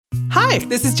Hi,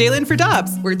 this is Jalen for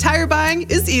Dobbs, where tire buying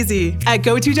is easy. At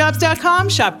GoToDobbs.com,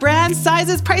 shop brands,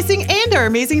 sizes, pricing, and our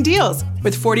amazing deals.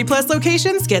 With 40-plus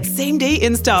locations, get same-day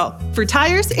install. For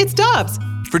tires, it's Dobbs.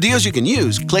 For deals you can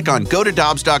use, click on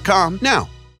GoToDobbs.com now.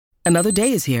 Another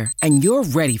day is here, and you're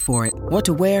ready for it. What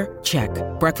to wear? Check.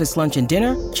 Breakfast, lunch, and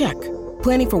dinner? Check.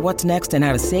 Planning for what's next and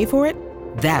how to save for it?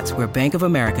 That's where Bank of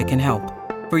America can help.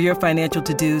 For your financial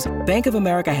to-dos, Bank of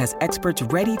America has experts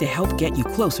ready to help get you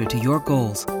closer to your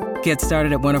goals. Get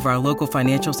started at one of our local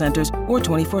financial centers or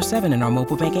 24/7 in our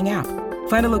mobile banking app.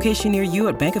 Find a location near you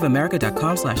at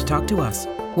bankofamerica.com/talktous.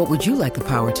 What would you like the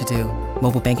power to do?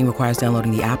 Mobile banking requires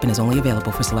downloading the app and is only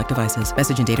available for select devices.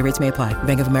 Message and data rates may apply.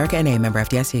 Bank of America N.A., member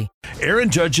FDIC.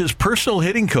 Aaron Judge's personal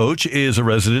hitting coach is a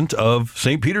resident of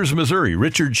St. Peters, Missouri.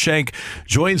 Richard Schenk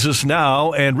joins us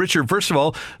now. And Richard, first of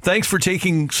all, thanks for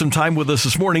taking some time with us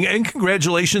this morning, and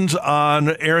congratulations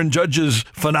on Aaron Judge's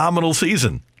phenomenal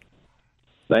season.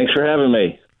 Thanks for having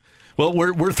me. Well,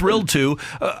 we're thrilled to.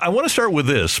 I want to start with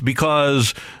this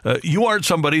because you aren't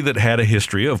somebody that had a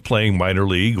history of playing minor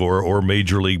league or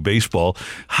Major League Baseball.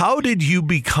 How did you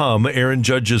become Aaron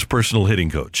Judge's personal hitting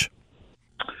coach?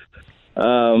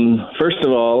 First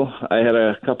of all, I had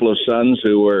a couple of sons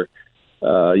who were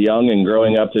young and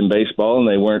growing up in baseball, and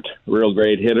they weren't real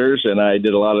great hitters. And I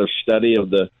did a lot of study of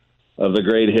the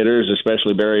great hitters,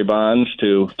 especially Barry Bonds,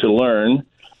 to learn.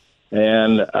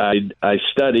 And I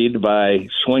studied by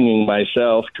swinging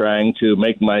myself, trying to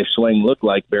make my swing look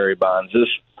like Barry Bonds's.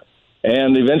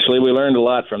 And eventually we learned a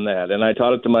lot from that. And I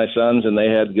taught it to my sons, and they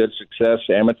had good success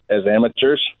as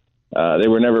amateurs. They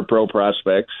were never pro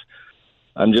prospects.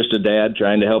 I'm just a dad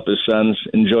trying to help his sons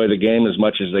enjoy the game as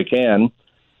much as they can.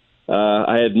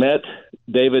 I had met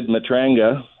David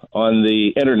Matranga on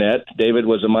the Internet. David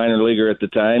was a minor leaguer at the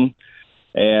time,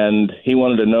 and he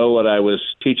wanted to know what I was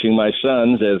teaching my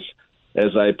sons.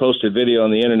 As I posted video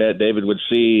on the Internet, David would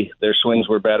see their swings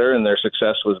were better and their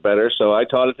success was better. So I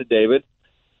taught it to David.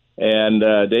 And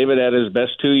David had his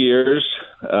best 2 years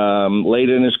late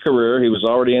in his career. He was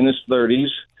already in his 30s.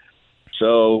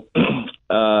 So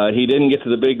he didn't get to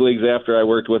the big leagues after I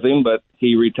worked with him, but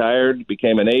he retired,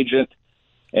 became an agent,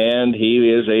 and he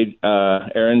is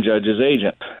Aaron Judge's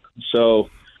agent. So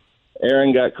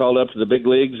Aaron got called up to the big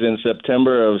leagues in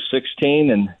September of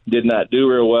 16 and did not do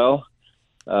real well.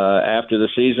 After the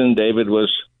season, David was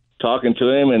talking to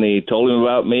him, and he told him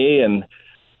about me and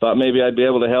thought maybe I'd be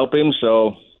able to help him.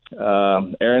 So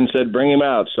Aaron said, bring him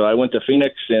out. So I went to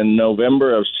Phoenix in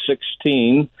November of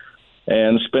 16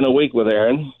 and spent a week with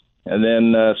Aaron, and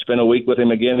then spent a week with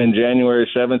him again in January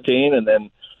 17, and then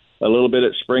a little bit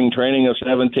at spring training of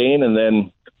 17, and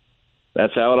then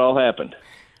that's how it all happened.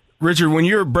 Richard, when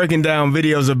you're breaking down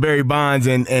videos of Barry Bonds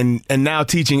and now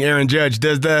teaching Aaron Judge,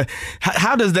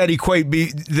 how does that equate?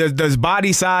 Does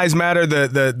body size matter?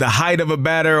 The height of a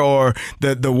batter, or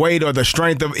the weight or the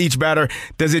strength of each batter?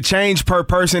 Does it change per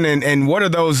person? And what are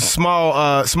those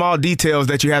small details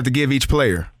that you have to give each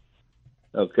player?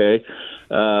 Okay,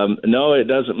 no, it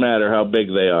doesn't matter how big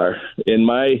they are.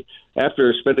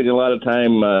 After spending a lot of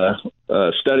time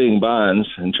studying Bonds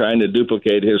and trying to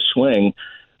duplicate his swing,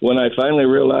 when I finally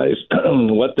realized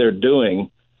what they're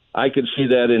doing, I could see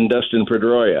that in Dustin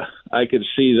Pedroia. I could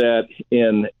see that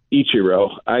in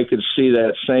Ichiro. I could see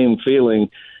that same feeling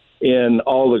in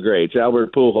all the greats,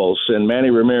 Albert Pujols and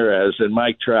Manny Ramirez and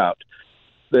Mike Trout.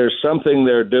 There's something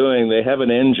they're doing. They have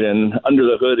an engine under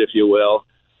the hood, if you will.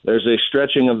 There's a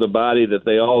stretching of the body that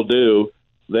they all do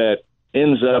that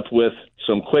ends up with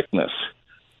some quickness.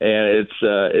 And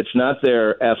it's not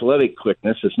their athletic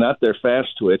quickness. It's not their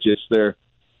fast twitch. It's their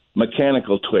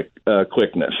mechanical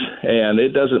quickness. And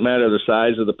it doesn't matter the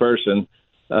size of the person.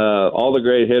 All the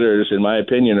great hitters, in my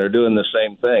opinion, are doing the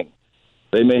same thing.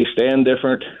 They may stand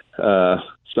different.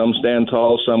 Some stand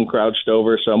tall, some crouched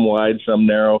over, some wide, some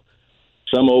narrow,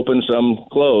 some open, some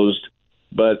closed.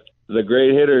 But the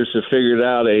great hitters have figured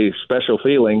out a special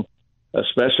feeling, a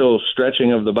special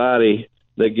stretching of the body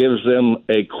that gives them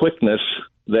a quickness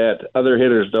that other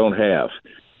hitters don't have.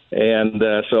 And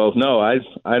so, no,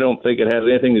 I don't think it has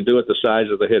anything to do with the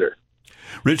size of the hitter.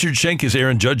 Richard Schenk is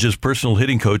Aaron Judge's personal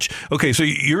hitting coach. Okay, so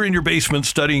you're in your basement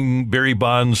studying Barry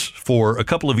Bonds for a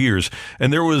couple of years,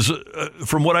 and there was,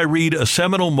 from what I read, a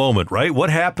seminal moment, right? What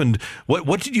happened?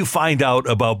 What did you find out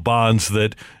about Bonds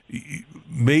that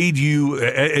made you,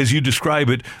 as you describe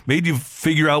it, made you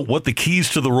figure out what the keys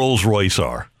to the Rolls Royce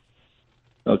are?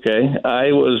 Okay,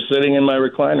 I was sitting in my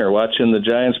recliner watching the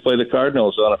Giants play the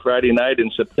Cardinals on a Friday night in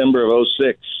September of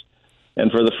 06.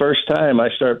 And for the first time, I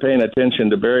start paying attention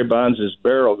to Barry Bonds'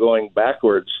 barrel going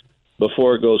backwards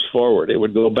before it goes forward. It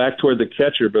would go back toward the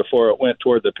catcher before it went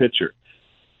toward the pitcher.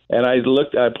 And I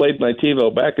played my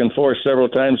TiVo back and forth several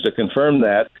times to confirm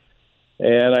that.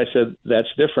 And I said,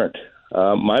 that's different.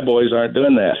 My boys aren't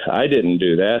doing that. I didn't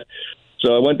do that.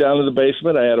 So I went down to the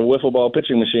basement. I had a wiffle ball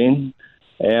pitching machine,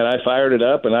 and I fired it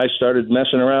up, and I started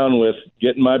messing around with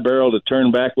getting my barrel to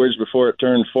turn backwards before it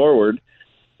turned forward.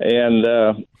 And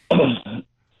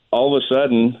all of a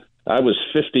sudden, I was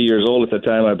 50 years old at the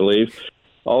time, I believe.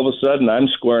 All of a sudden, I'm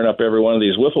squaring up every one of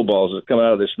these wiffle balls that come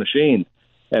out of this machine.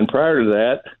 And prior to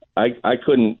that, I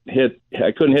couldn't hit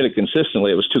it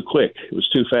consistently. It was too quick. It was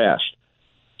too fast.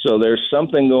 So there's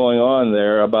something going on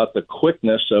there about the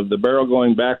quickness of the barrel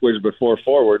going backwards before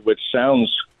forward, which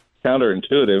sounds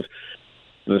counterintuitive.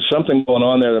 There's something going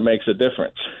on there that makes a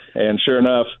difference. And sure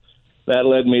enough, that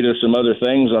led me to some other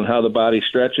things on how the body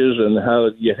stretches and how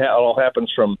it all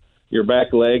happens from your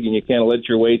back leg, and you can't let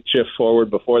your weight shift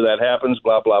forward before that happens,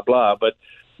 blah, blah, blah. But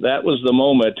that was the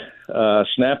moment,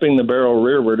 snapping the barrel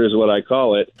rearward is what I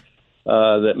call it,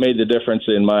 that made the difference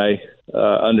in my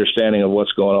understanding of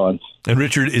what's going on. And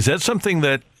Richard, is that something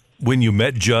that when you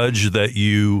met Judge that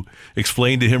you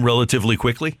explained to him relatively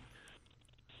quickly?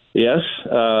 Yes,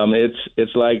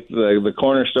 it's like the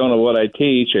cornerstone of what I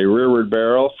teach, a rearward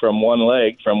barrel from one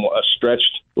leg, from a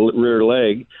stretched rear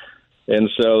leg. And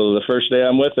so the first day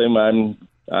I'm with him,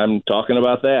 I'm talking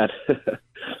about that.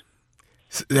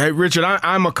 Hey, Richard,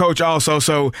 I'm a coach also,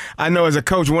 so I know as a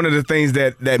coach, one of the things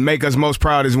that make us most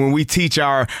proud is when we teach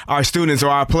our students or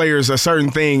our players a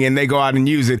certain thing and they go out and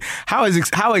use it. How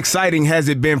exciting has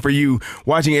it been for you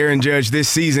watching Aaron Judge this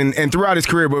season and throughout his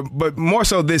career, but more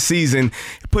so this season,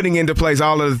 putting into place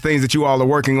all of the things that you all are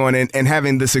working on and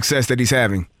having the success that he's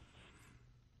having?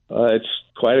 It's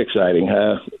quite exciting.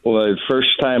 Well, the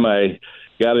first time I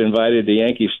got invited to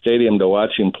Yankee Stadium to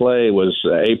watch him play was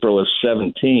April of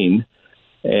 2017.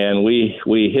 And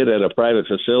we hit at a private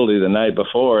facility the night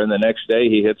before, and the next day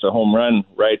he hits a home run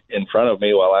right in front of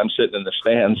me while I'm sitting in the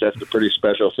stands. That's a pretty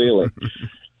special feeling.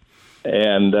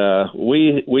 And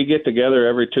we get together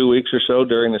every 2 weeks or so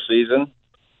during the season,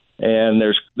 and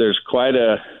there's quite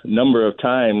a number of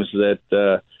times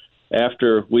that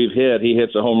after we've hit, he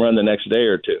hits a home run the next day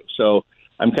or two. So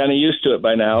I'm kind of used to it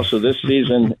by now. So this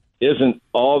season isn't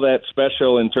all that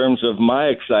special in terms of my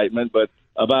excitement, but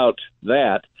about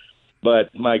that.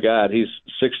 But, my God, he's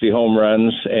 60 home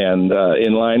runs and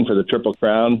in line for the Triple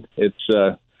Crown. It's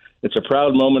a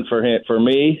proud moment for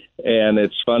me, and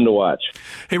it's fun to watch.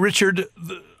 Hey, Richard,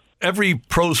 every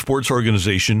pro sports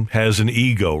organization has an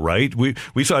ego, right?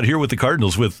 We saw it here with the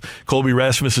Cardinals with Colby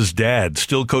Rasmus's dad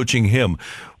still coaching him.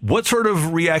 What sort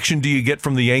of reaction do you get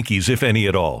from the Yankees, if any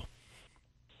at all?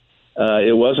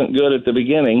 It wasn't good at the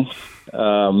beginning.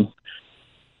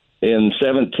 In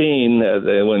 2017,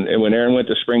 when Aaron went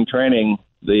to spring training,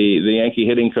 the Yankee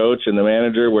hitting coach and the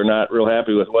manager were not real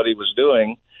happy with what he was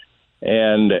doing.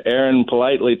 And Aaron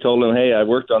politely told him, hey, I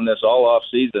worked on this all off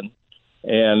season,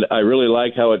 and I really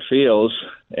like how it feels.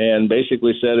 And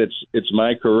basically said, it's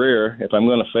my career. If I'm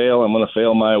going to fail, I'm going to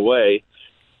fail my way.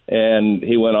 And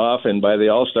he went off, and by the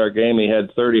All-Star game, he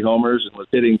had 30 homers and was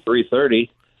hitting .330.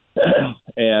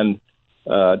 And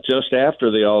just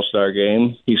after the All-Star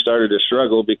game, he started to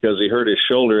struggle because he hurt his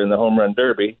shoulder in the home run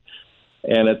derby.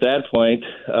 And at that point,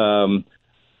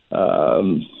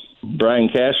 Brian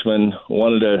Cashman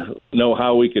wanted to know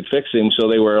how we could fix him, so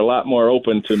they were a lot more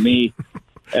open to me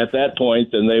at that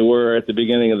point than they were at the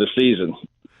beginning of the season.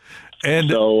 And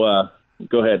so,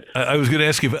 go ahead. I was going to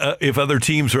ask if other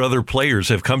teams or other players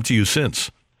have come to you since.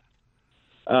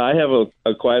 I have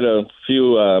quite a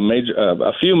few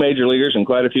major leaguers and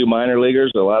quite a few minor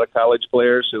leaguers. A lot of college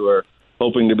players who are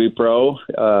hoping to be pro.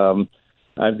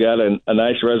 I've got a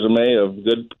nice resume of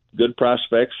good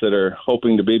prospects that are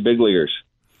hoping to be big leaguers.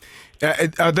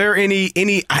 Are there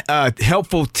any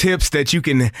helpful tips that you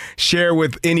can share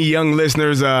with any young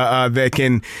listeners that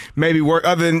can maybe work?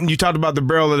 Other than you talked about the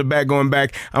barrel of the bat going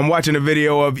back, I'm watching a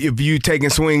video of you taking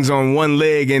swings on one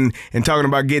leg and talking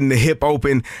about getting the hip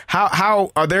open.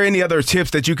 How are there any other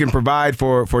tips that you can provide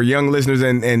for young listeners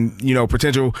and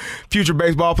potential future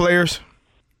baseball players?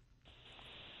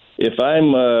 If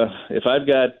I've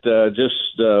got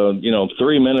just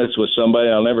 3 minutes with somebody,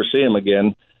 I'll never see him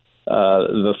again.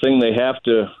 The thing they have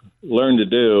to learn to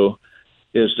do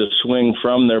is to swing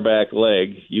from their back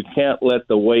leg. You can't let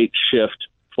the weight shift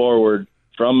forward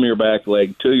from your back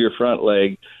leg to your front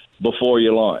leg before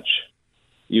you launch.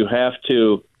 You have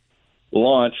to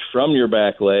launch from your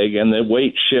back leg, and the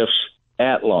weight shifts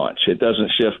at launch. It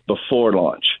doesn't shift before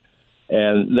launch,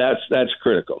 and that's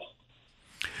critical.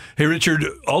 Hey, Richard,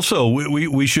 also,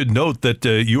 we should note that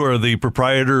you are the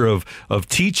proprietor of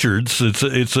Teachers.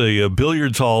 It's a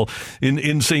billiards hall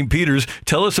in St. Peter's.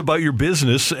 Tell us about your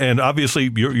business. And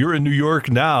obviously, you're in New York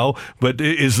now, but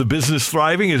is the business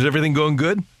thriving? Is everything going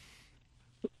good?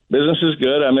 Business is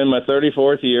good. I'm in my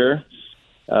 34th year.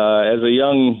 As a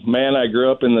young man, I grew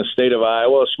up in the state of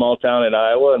Iowa, a small town in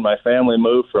Iowa, and my family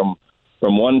moved from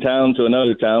one town to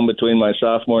another town between my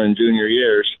sophomore and junior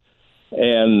years.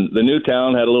 And the new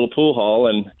town had a little pool hall,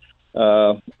 and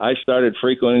I started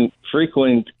frequenting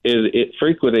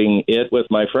it with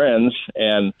my friends,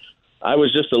 and I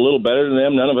was just a little better than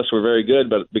them. None of us were very good,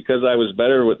 but because I was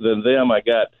better than them, I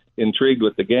got intrigued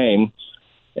with the game.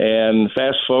 And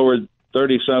fast forward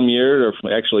 30-some years,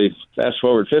 or actually fast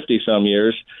forward 50-some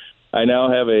years, I now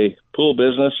have a pool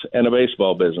business and a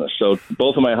baseball business. So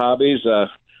both of my hobbies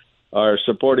are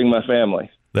supporting my family.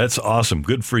 That's awesome.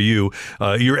 Good for you.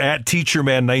 You're at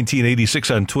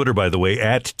TeacherMan1986 on Twitter, by the way,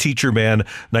 at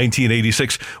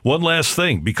TeacherMan1986. One last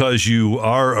thing, because you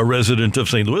are a resident of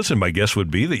St. Louis, and my guess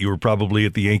would be that you were probably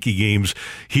at the Yankee games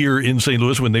here in St.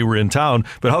 Louis when they were in town.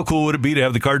 But how cool would it be to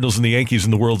have the Cardinals and the Yankees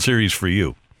in the World Series for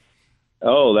you?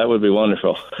 Oh, that would be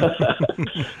wonderful.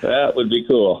 That would be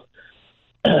cool.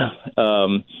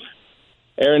 Aaron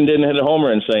didn't hit a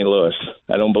homer in St. Louis,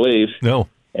 I don't believe. No.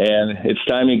 And it's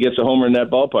time he gets a homer in that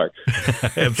ballpark.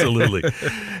 Absolutely.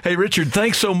 Hey, Richard,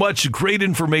 thanks so much. Great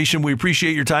information. We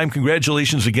appreciate your time.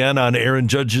 Congratulations again on Aaron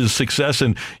Judge's success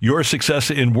and your success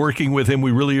in working with him.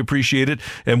 We really appreciate it.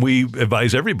 And we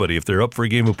advise everybody, if they're up for a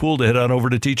game of pool, to head on over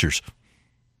to Teachers.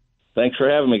 Thanks for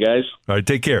having me, guys. All right,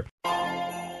 take care.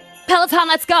 Peloton,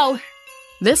 let's go.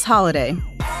 This holiday,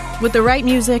 with the right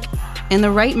music and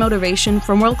the right motivation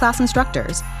from world-class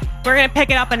instructors, We're going to pick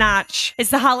it up a notch.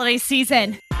 It's the holiday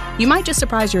season. you might just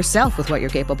surprise yourself with what you're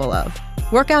capable of.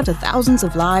 Work out to thousands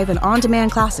of live and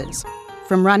on-demand classes,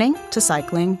 from running to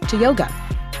cycling to yoga.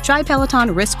 Try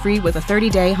Peloton risk-free with a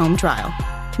 30-day home trial.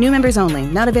 New members only,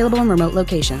 not available in remote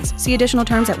locations. See additional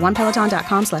terms at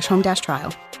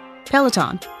onepeloton.com/home-trial.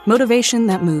 Peloton, motivation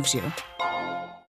that moves you.